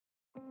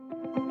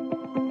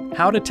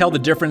How to tell the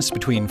difference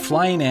between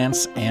flying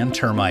ants and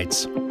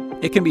termites.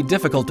 It can be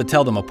difficult to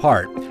tell them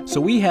apart,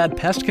 so we had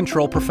pest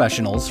control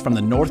professionals from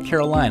the North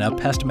Carolina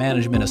Pest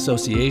Management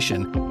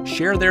Association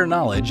share their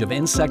knowledge of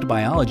insect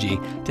biology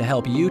to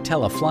help you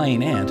tell a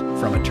flying ant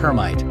from a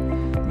termite.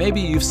 Maybe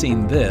you've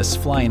seen this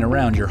flying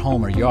around your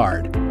home or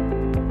yard.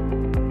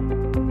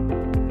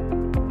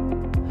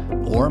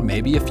 Or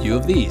maybe a few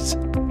of these.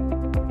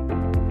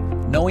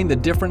 Knowing the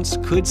difference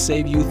could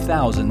save you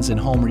thousands in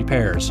home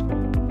repairs.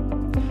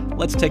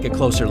 Let's take a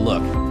closer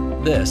look.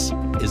 This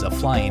is a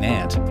flying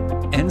ant.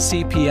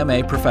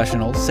 NCPMA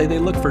professionals say they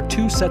look for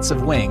two sets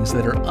of wings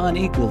that are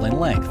unequal in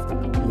length.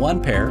 One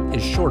pair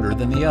is shorter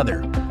than the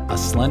other, a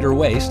slender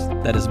waist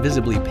that is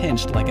visibly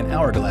pinched like an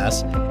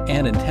hourglass,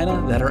 and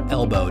antennae that are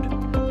elbowed.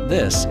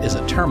 This is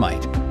a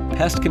termite.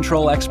 Pest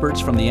control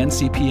experts from the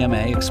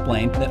NCPMA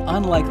explained that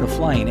unlike the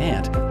flying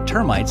ant,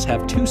 termites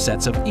have two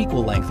sets of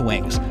equal length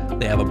wings.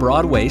 They have a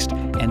broad waist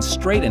and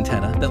straight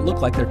antennae that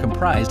look like they're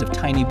comprised of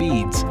tiny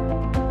beads.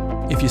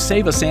 If you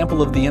save a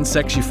sample of the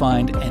insects you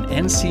find, an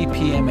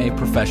NCPMA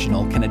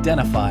professional can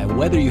identify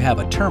whether you have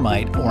a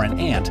termite or an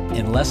ant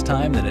in less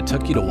time than it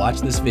took you to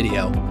watch this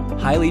video.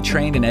 Highly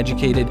trained and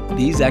educated,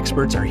 these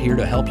experts are here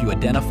to help you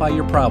identify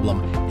your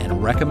problem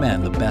and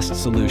recommend the best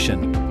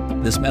solution.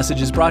 This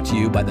message is brought to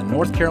you by the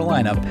North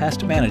Carolina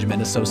Pest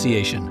Management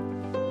Association.